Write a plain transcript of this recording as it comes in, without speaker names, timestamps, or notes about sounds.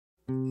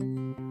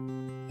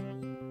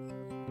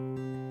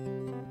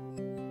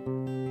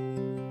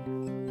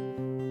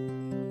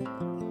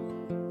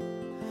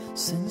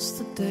Since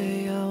the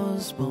day I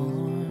was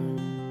born,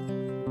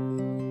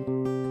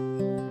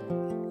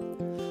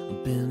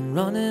 I've been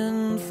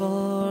running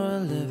for a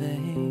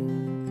living.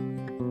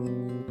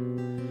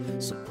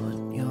 So put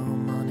your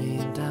money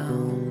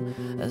down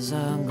as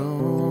I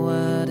go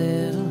at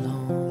it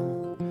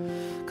alone,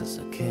 'cause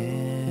I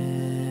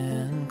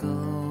can't go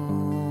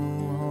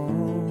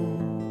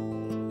home.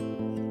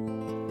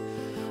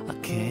 I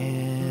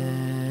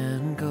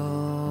can't go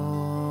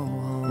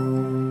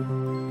home.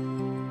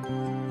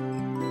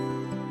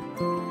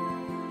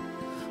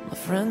 My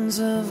friends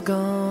have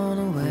gone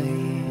away,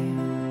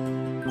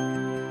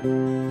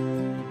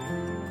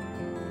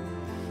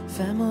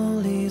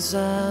 families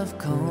have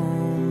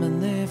come and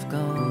they've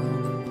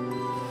gone.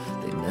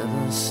 They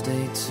never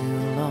stay too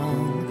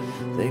long,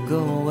 they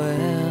go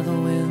where the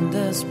wind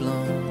has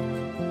blown.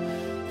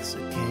 'Cause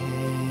I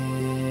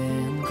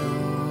can't go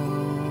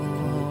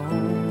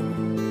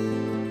home.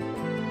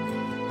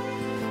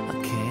 I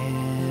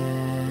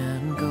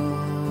can't go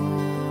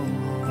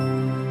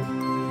home.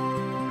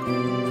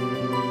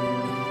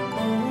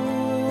 Oh,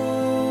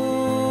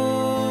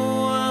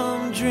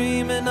 I'm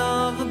dreaming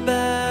of a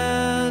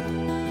bed,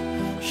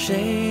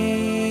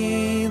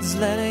 shades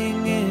letting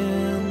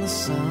in the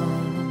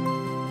sun,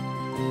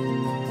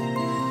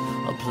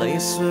 a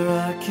place where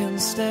I can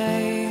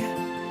stay,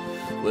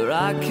 where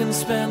I can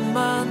spend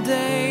my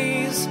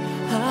days.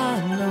 I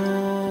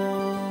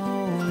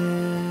know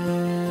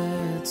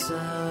it's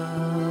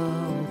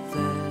out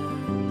there.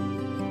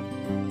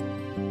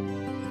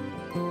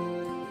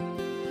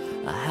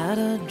 I had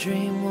a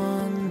dream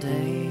one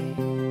day,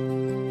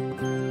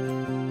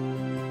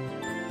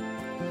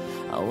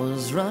 I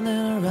was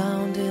running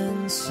around in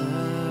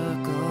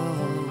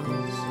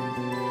circles,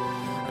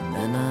 and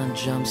then I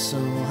jumped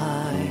so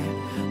high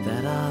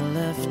that I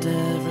left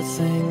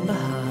everything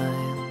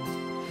behind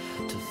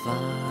to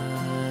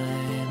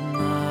find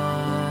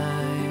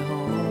my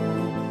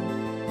home,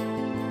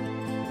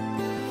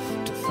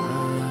 to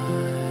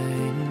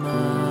find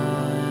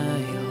my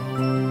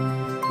home.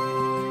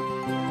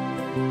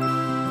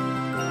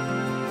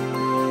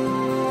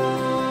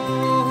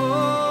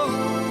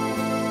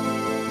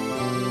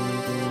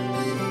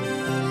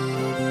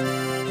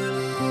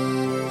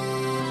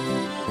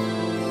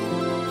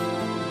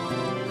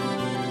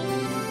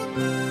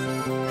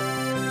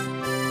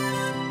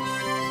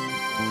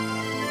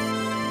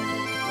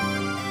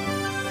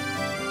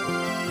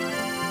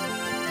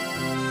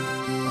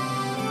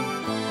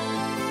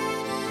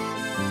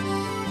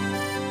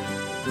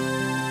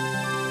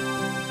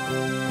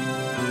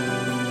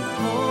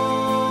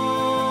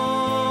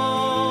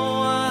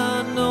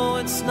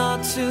 It's not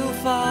too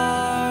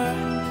far,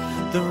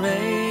 the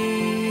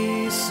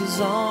race is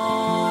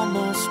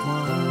almost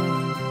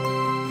won.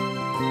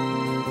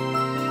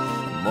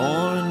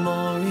 More and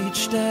more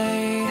each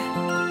day,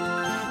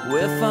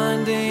 we're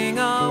finding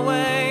our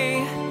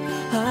way.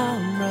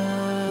 I'm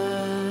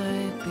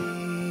right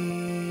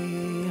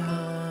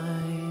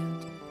behind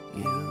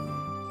you.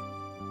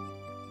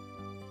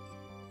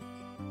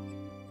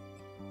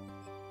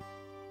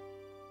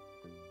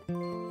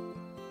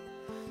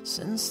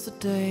 Since the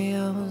day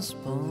I was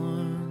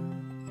born,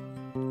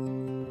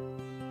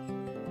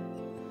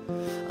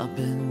 I've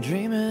been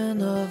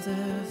dreaming of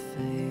their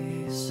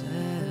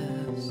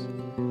faces,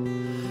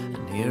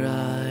 and here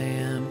I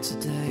am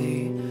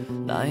today,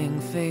 lying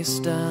face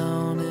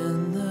down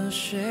in the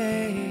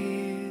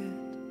shade.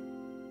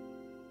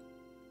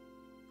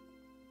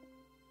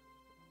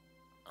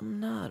 I'm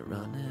not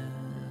running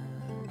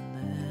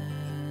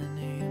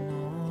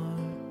anymore.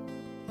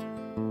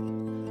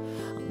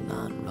 I'm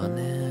not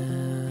running